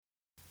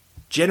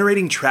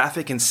Generating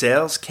traffic and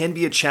sales can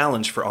be a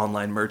challenge for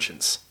online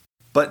merchants.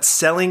 But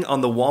selling on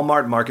the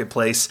Walmart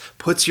Marketplace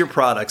puts your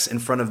products in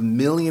front of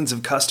millions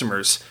of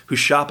customers who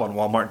shop on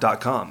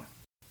Walmart.com.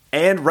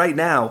 And right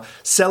now,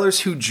 sellers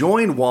who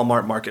join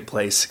Walmart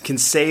Marketplace can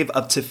save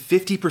up to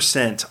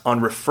 50% on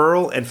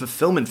referral and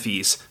fulfillment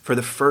fees for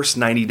the first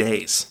 90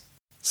 days.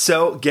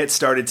 So get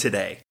started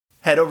today.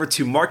 Head over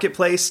to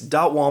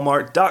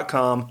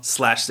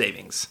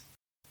marketplace.walmart.com/savings.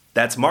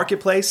 That's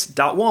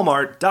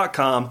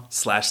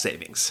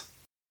marketplace.walmart.com/savings.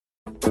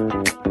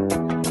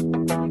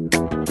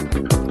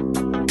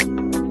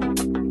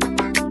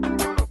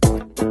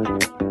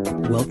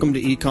 Welcome to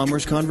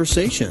E-Commerce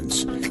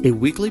Conversations, a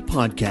weekly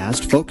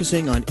podcast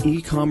focusing on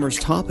e-commerce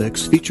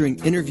topics featuring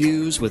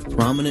interviews with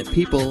prominent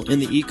people in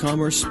the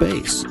e-commerce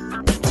space.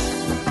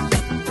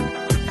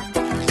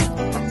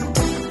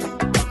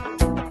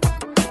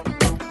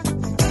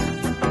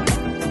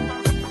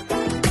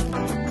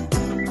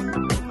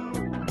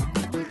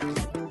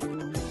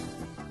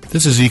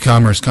 This is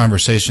E-Commerce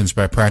Conversations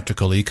by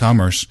Practical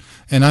E-Commerce,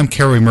 and I'm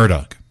Kerry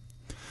Murdoch.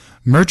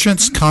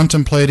 Merchants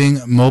contemplating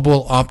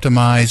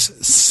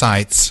mobile-optimized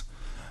sites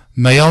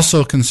may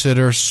also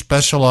consider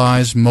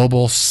specialized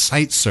mobile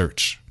site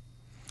search.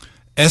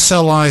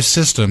 SLI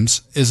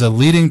Systems is a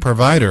leading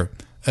provider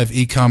of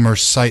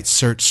e-commerce site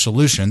search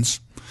solutions,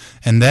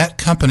 and that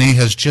company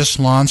has just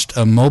launched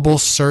a mobile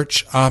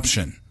search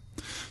option.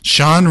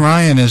 Sean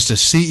Ryan is the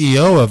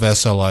CEO of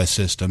SLI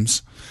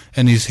Systems,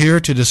 and he's here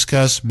to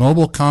discuss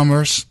mobile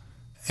commerce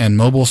and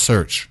mobile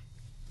search.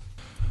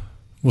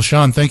 Well,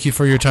 Sean, thank you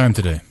for your time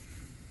today.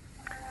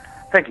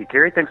 Thank you,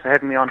 Kerry. Thanks for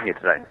having me on here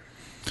today.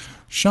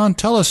 Sean,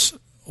 tell us,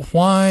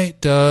 why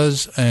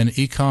does an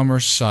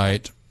e-commerce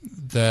site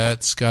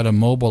that's got a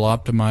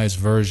mobile-optimized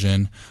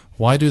version,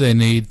 why do they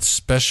need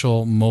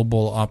special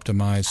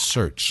mobile-optimized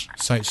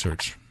site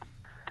search?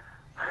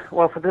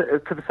 Well, for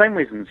the same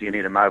reasons you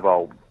need a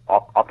mobile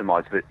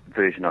optimized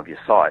version of your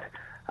site.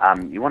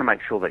 You want to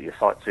make sure that your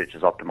site search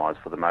is optimized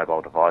for the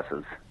mobile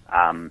devices.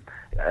 I'm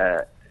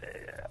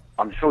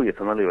sure you're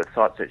familiar with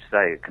site search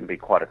today. It can be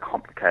quite a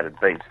complicated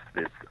beast.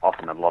 There's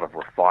often a lot of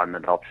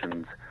refinement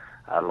options,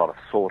 a lot of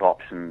sort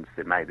options.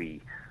 There may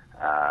be,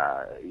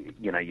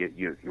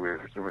 your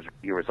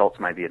results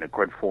may be in a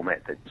grid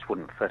format that just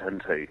wouldn't fit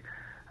into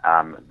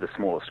the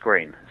smaller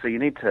screen. So you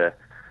need to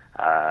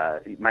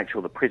make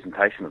sure the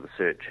presentation of the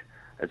search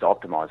is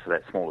optimized for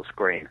that smaller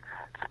screen,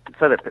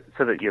 so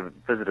that your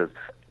visitors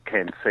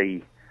can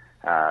see,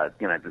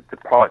 the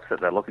products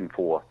that they're looking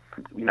for,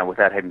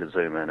 without having to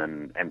zoom in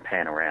and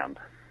pan around.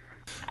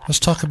 Let's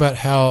talk about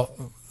how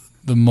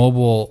the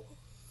mobile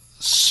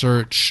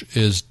search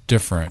is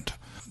different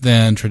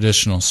than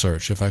traditional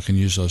search, if I can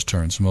use those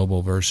terms,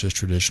 mobile versus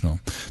traditional.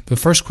 The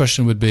first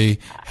question would be,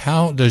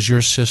 how does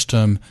your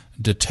system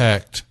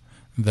detect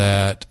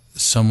that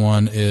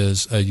someone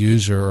is a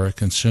user or a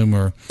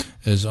consumer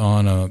is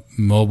on a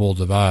mobile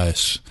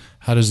device?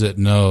 How does it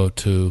know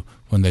to,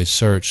 when they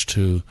search,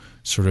 to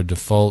sort of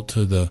default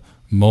to the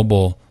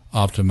mobile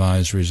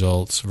optimized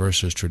results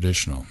versus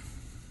traditional?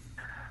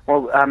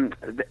 Well,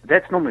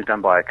 that's normally done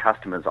by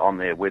customers on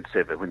their web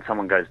server. When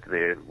someone goes to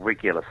their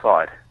regular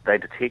site, they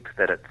detect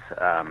that it's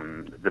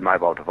the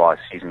mobile device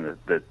using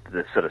the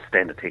sort of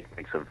standard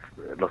techniques of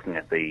looking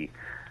at the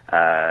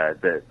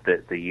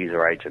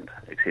user agent,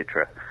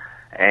 etc.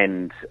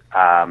 And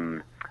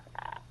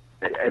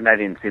they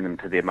then send them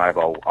to their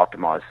mobile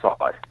optimized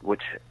site,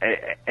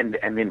 and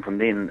then from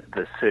then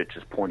the search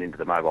is pointing to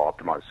the mobile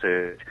optimized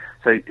search.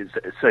 So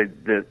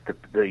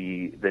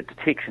the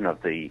detection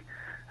of the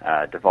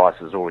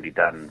device is already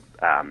done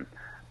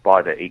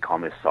by the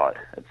e-commerce site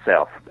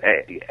itself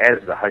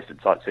as a hosted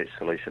site search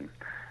solution,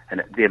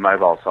 and their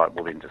mobile site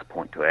will then just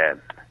point to our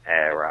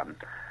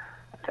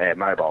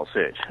mobile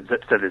search.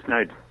 So there's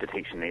no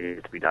detection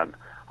needed to be done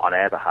on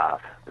our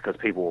behalf, because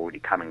people are already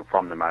coming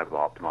from the mobile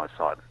optimized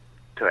site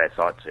to our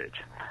site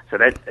search. So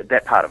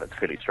that part of it's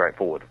fairly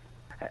straightforward.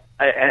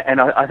 And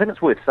I think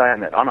it's worth saying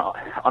that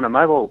on a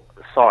mobile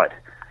site,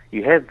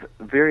 you have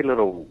very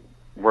little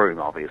room,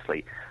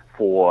 obviously,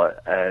 for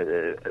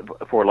a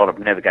lot of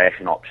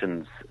navigation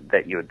options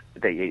that you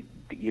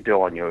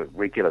do on your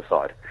regular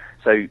site.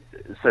 So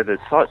the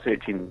site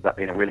search ends up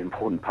being a really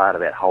important part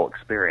of that whole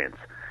experience,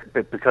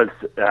 because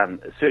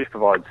search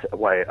provides a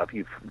way of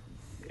you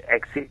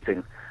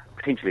accessing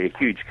potentially a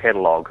huge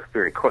catalogue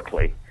very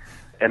quickly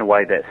in a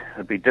way that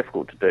would be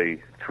difficult to do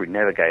through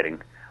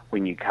navigating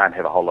when you can't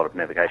have a whole lot of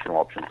navigational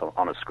options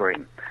on a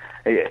screen.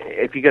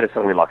 If you go to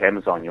somewhere like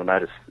Amazon, you'll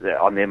notice that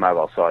on their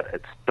mobile site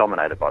it's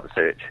dominated by the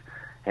search,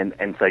 and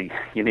so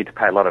you need to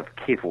pay a lot of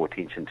careful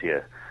attention to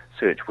your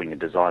search when you're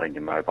designing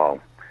your mobile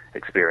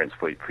experience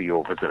for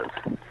your visitors.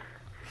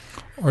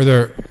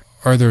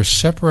 Are there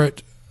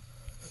separate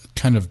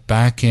kind of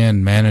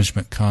back-end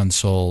management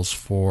consoles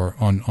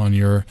on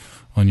your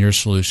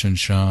solution,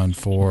 Sean,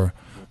 for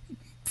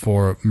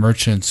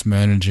merchants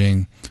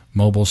managing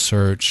mobile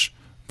search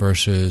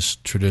versus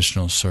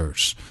traditional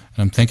search?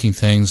 And I'm thinking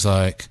things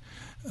like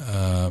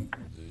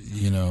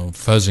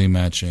fuzzy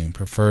matching,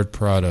 preferred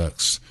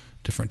products,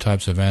 different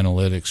types of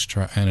analytics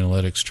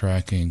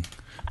tracking.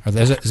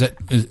 Is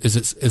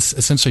it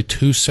essentially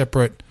two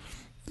separate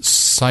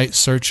site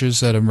searches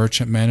that a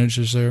merchant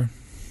manages there?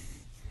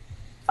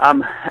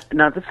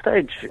 No, at this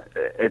stage,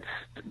 it's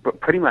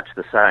pretty much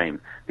the same.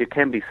 There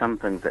can be some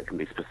things that can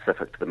be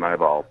specific to the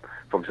mobile.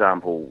 For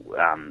example,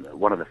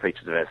 one of the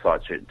features of our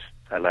site search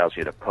allows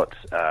you to put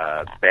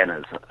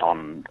banners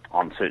on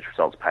search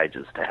results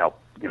pages to help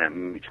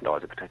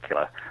merchandise a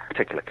particular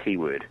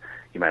keyword.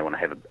 You may want to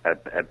have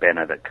a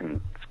banner that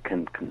can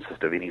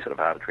consist of any sort of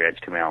arbitrary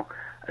HTML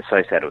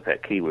associated with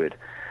that keyword.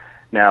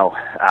 Now,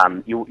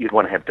 you'd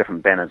want to have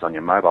different banners on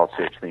your mobile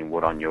search than you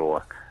would on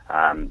your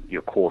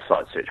core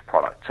site search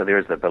product. So there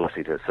is the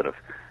ability to sort of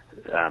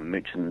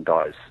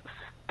merchandise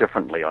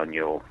differently on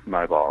your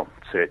mobile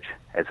search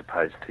as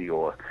opposed to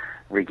your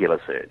regular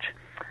search.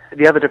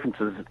 The other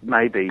differences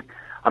may be,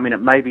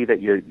 it may be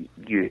that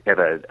you have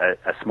a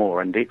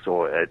smaller index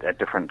or a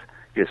different,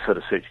 you're sort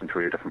of searching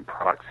through different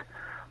products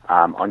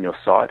on your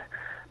site.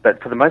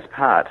 But for the most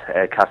part,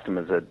 our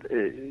customers are,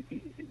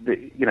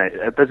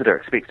 a visitor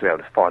expects to be able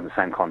to find the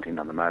same content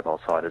on the mobile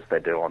site as they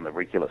do on the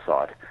regular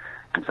site.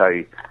 And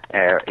so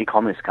our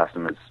e-commerce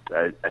customers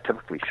are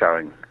typically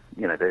showing,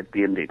 the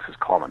index is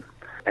common.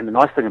 And the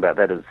nice thing about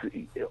that is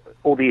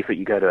all the effort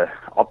you go to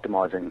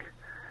optimizing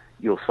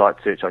your site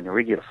search on your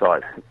regular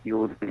site,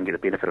 you'll then get a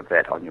benefit of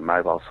that on your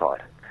mobile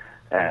site.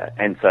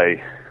 And so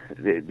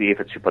the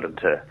efforts you put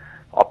into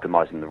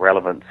optimizing the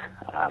relevance,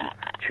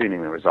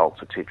 tuning the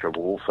results, etc.,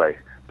 will also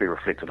be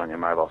reflected on your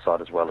mobile site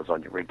as well as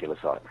on your regular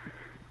site.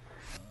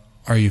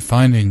 Are you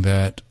finding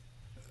that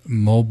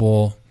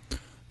mobile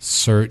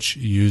search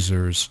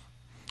users,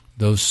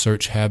 those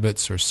search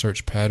habits or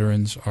search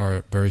patterns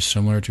are very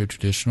similar to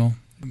traditional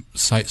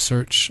site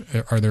search?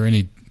 Are there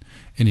any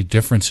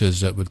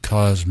differences that would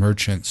cause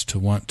merchants to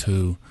want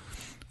to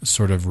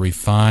sort of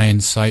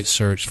refine site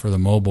search for the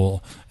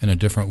mobile in a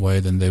different way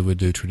than they would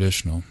do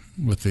traditional,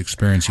 with the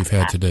experience you've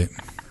had to date?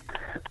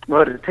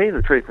 Well, to tell you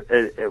the truth,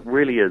 it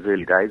really is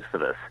early days for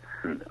this.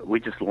 We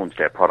just launched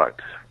our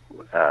product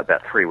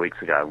about 3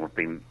 weeks ago, and we've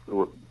been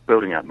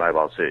building up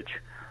mobile search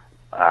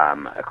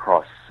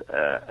across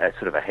a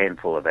sort of a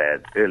handful of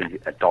our early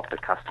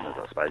adopter customers,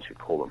 I suppose you'd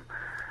call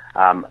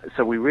them.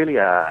 So we really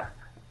are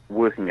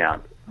working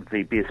out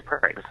the best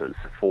practices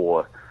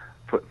for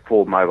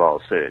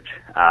mobile search.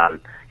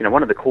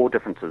 One of the core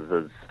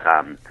differences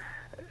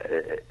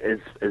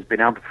is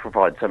being able to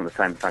provide some of the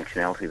same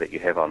functionality that you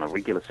have on a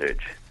regular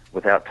search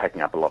without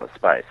taking up a lot of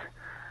space.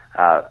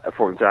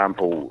 For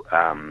example,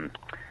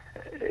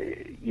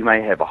 you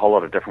may have a whole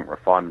lot of different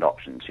refinement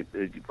options.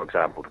 For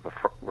example, to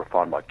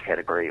refine by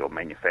category or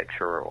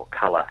manufacturer or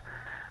color.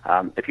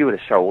 If you were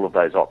to show all of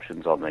those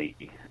options on the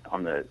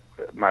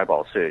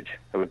mobile search,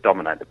 it would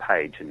dominate the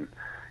page, and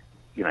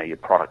your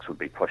products would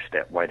be pushed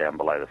way down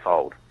below the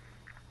fold.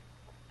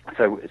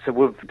 So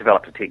we've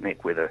developed a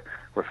technique where the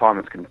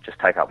refinements can just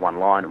take up one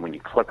line, and when you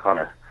click on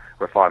a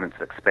refinement,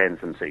 it expands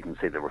them so you can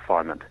see the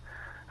refinement,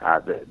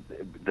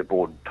 the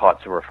broad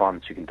types of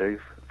refinements you can do.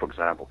 For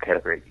example,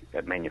 category,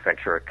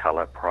 manufacturer,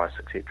 color, price,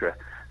 etc.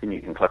 Then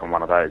you can click on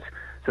one of those.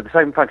 So the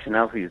same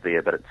functionality is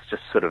there, but it's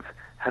just sort of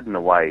hidden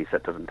away so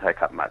it doesn't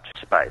take up much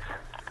space.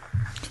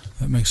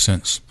 That makes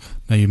sense.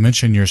 Now, you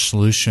mentioned your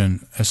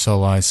solution,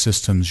 SLI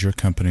Systems, your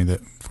company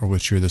for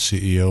which you're the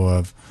CEO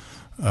of.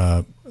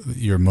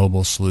 Your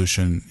mobile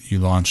solution you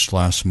launched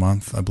last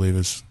month, I believe,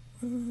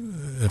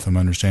 if I'm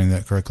understanding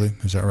that correctly.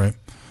 Is that right?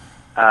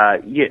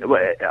 Yeah,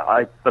 well,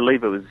 I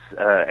believe it was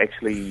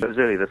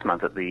earlier this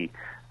month at the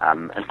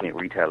Internet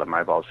Retailer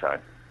Mobile Show.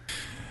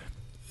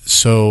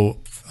 So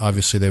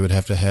obviously they would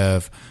have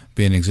to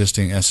be an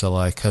existing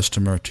SLI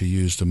customer to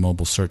use the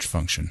mobile search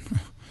function,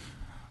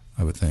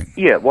 I would think.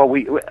 Yeah, well,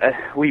 we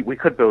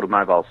could build a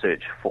mobile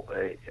search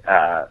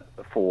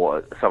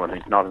for someone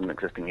who's not an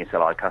existing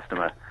SLI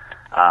customer.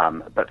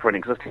 But for an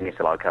existing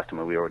SLI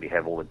customer, we already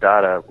have all the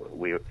data.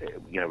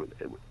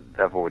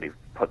 They've already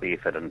put the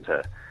effort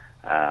into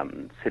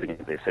setting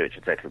up their search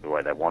exactly the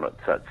way they want it.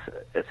 So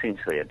it's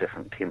essentially a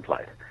different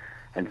template.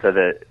 And so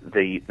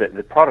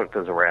the product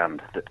is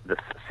around this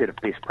set of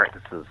best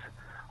practices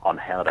on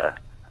how to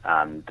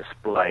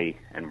display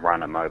and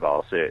run a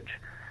mobile search.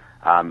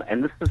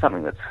 And this is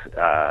something that's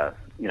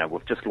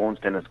we've just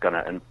launched, and it's going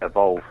to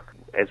evolve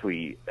as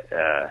we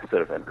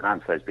sort of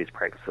enhance those best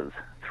practices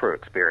through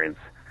experience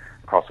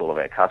across all of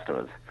our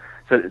customers.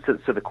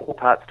 So the core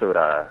parts to it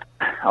are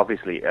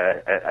obviously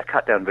a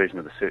cut-down version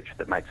of the search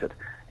that makes it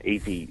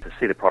easy to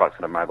see the products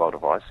on a mobile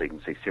device, so you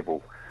can see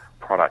several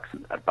products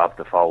above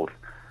the fold.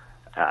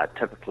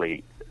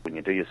 Typically, when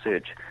you do your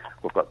search,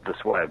 we've got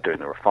this way of doing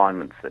the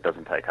refinements that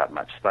doesn't take up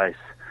much space.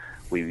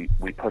 We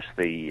push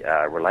the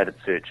related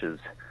searches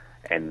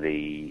and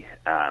the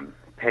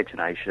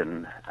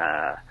pagination,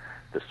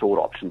 the sort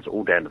options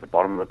all down to the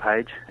bottom of the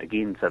page,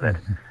 again, so that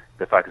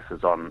the focus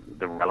is on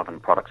the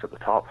relevant products at the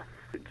top.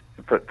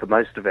 For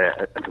most of our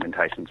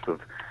implementations, we've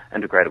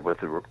integrated with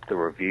the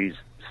reviews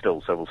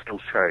still, so we'll still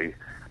show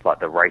like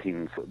the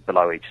ratings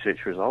below each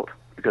search result.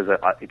 Because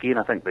again,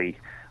 I think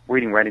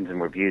reading ratings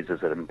and reviews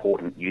is an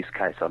important use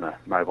case on a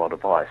mobile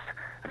device.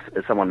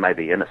 If someone may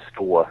be in a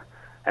store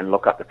and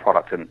look up the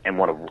product and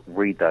want to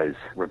read those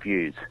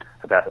reviews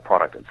about the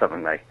product, it's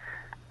something they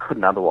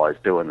couldn't otherwise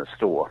do in the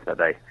store, but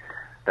they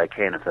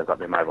can if they've got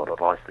their mobile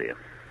device there.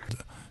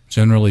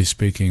 Generally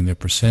speaking, the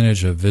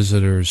percentage of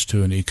visitors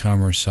to an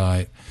e-commerce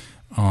site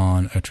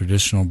on a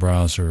traditional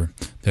browser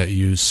that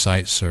use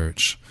site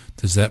search,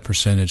 does that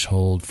percentage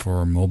hold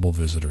for mobile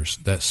visitors?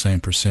 That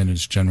same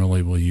percentage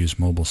generally will use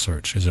mobile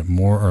search. Is it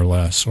more or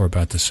less or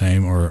about the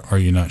same, or are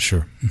you not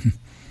sure?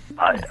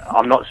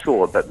 I'm not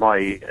sure, but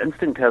my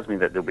instinct tells me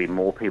that there'll be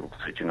more people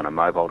searching on a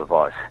mobile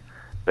device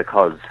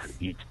because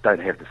you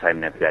don't have the same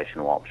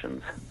navigational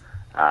options.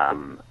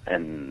 You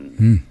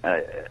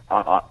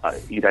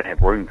don't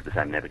have room for the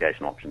same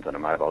navigation options on a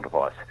mobile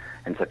device,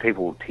 and so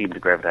people tend to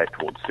gravitate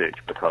towards search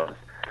because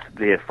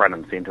they're front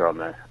and center on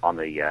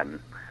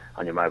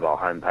your mobile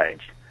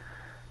homepage,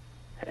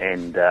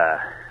 and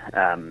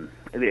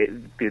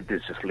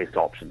there's just less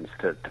options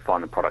to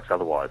find the products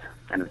otherwise,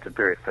 and it's a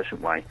very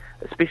efficient way,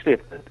 especially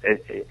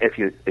if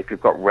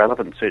you've got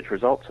relevant search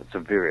results. It's a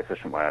very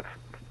efficient way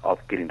of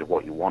getting to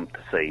what you want to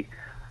see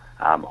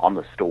on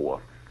the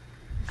store.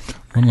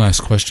 One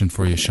last question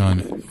for you,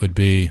 Sean, would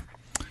be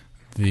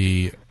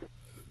the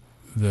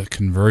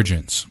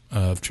convergence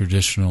of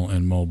traditional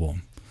and mobile.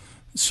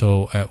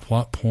 So at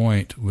what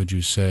point would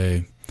you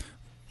say,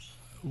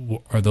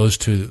 are those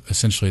two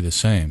essentially the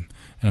same?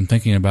 And I'm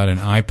thinking about an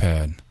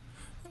iPad.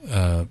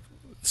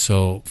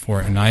 So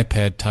for an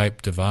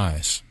iPad-type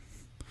device,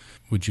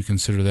 would you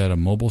consider that a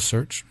mobile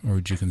search, or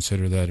would you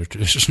consider that a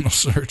traditional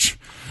search?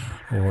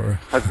 Or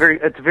it's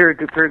a very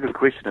good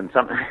question, and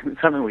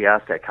something we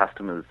asked our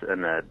customers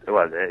in the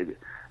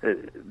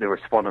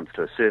respondents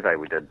to a survey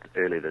we did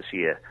earlier this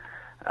year.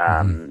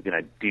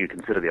 Do you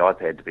consider the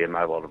iPad to be a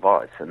mobile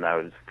device? And they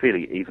were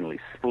fairly evenly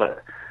split.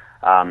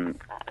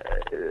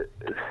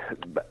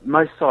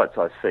 Most sites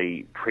I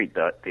see treat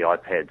the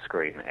iPad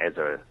screen as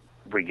a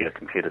regular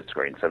computer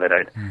screen, so they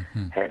don't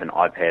have an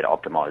iPad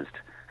optimized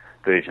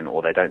version,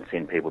 or they don't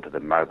send people to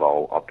the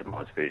mobile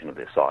optimized version of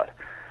their site.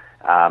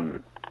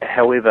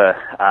 However,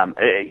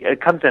 it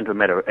comes down to a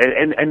matter of,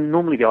 and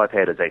normally the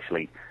iPad is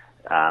actually,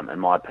 in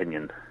my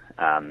opinion,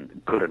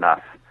 good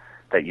enough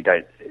that you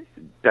don't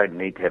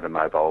need to have a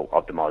mobile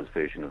optimized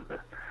version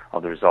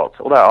of the results.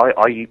 Although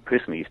I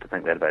personally used to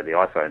think that about the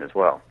iPhone as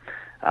well.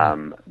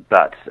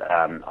 But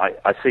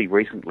I see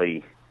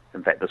recently,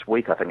 in fact this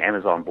week, I think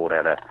Amazon brought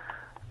out a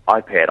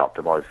iPad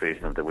optimized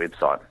version of their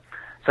website.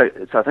 So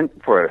I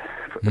think for a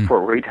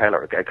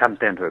retailer, it comes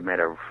down to a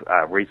matter of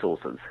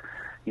resources.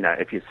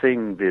 If you're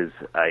seeing there's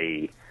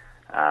a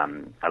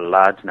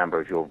large number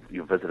of your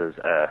visitors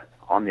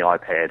on the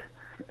iPad,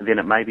 then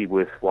it may be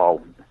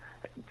worthwhile,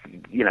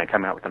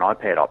 coming up with an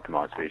iPad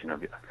optimized version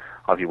of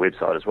your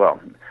website as well.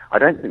 I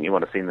don't think you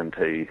want to send them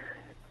to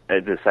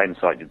the same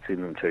site you'd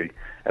send them to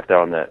if they're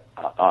on an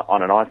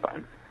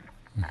iPhone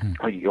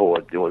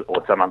or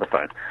some other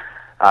phone,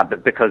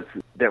 but because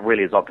that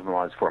really is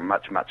optimized for a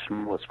much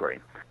smaller screen.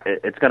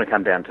 It's going to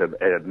come down to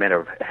a matter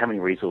of how many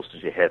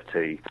resources you have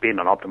to spend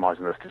on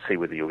optimizing this to see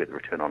whether you'll get the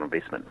return on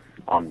investment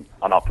on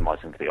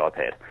optimizing for the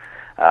iPad.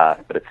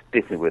 But it's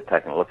definitely worth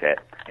taking a look at,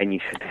 and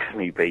you should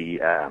definitely be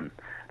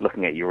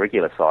looking at your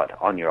regular site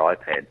on your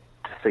iPad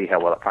to see how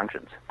well it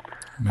functions.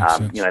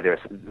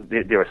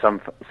 There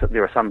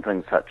are some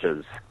things such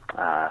as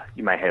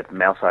you may have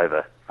mouse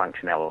over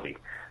functionality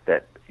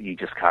that you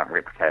just can't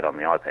replicate on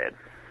the iPad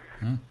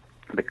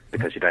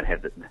because you don't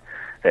have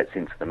that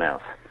sense of the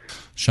mouse.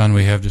 Sean,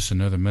 we have just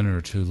another minute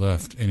or two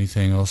left.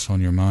 Anything else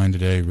on your mind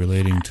today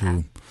relating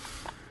to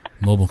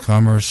mobile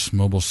commerce,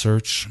 mobile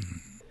search?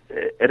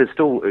 It is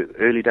still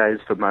early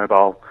days for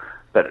mobile,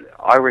 but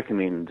I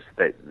recommend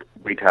that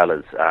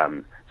retailers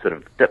sort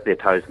of dip their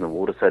toes in the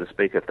water, so to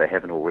speak, if they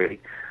haven't already.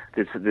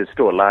 There's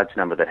still a large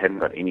number that haven't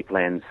got any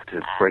plans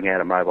to bring out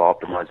a mobile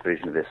optimized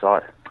version of their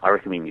site. I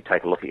recommend you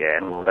take a look at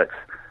your analytics,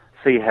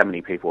 see how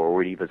many people are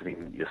already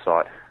visiting your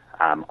site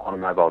on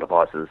mobile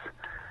devices,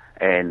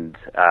 and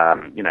there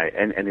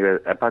are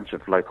a bunch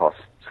of low-cost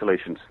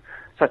solutions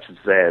such as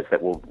Zaz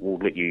that will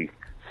let you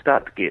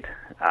start to get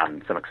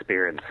some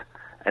experience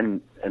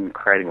in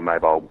creating a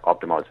mobile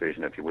optimized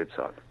version of your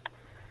website.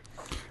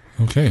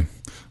 Okay.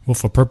 Well,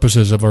 for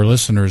purposes of our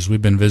listeners,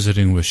 we've been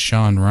visiting with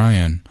Sean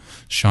Ryan.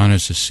 Sean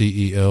is the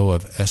CEO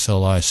of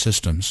SLI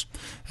Systems.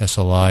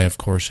 SLI, of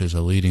course, is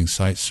a leading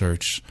site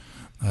search,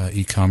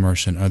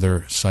 e-commerce, and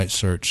other site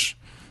search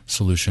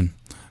solution,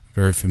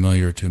 very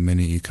familiar to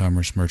many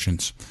e-commerce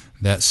merchants.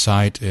 That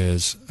site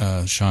is,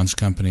 Sean's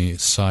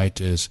company's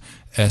site is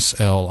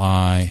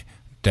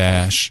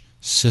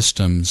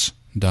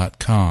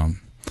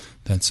SLI-systems.com.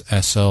 That's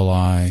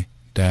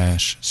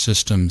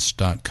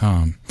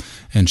SLI-systems.com.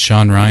 And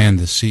Sean Ryan,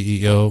 the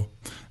CEO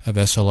of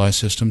SLI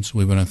Systems,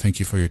 we want to thank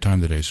you for your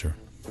time today, sir.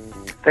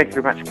 Thank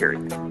you very much, Kerry.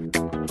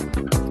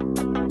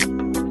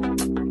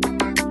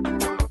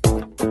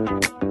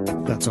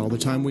 That's all the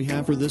time we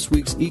have for this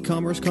week's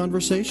e-commerce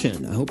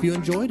conversation. I hope you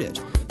enjoyed it.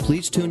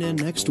 Please tune in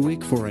next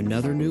week for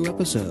another new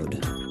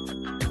episode.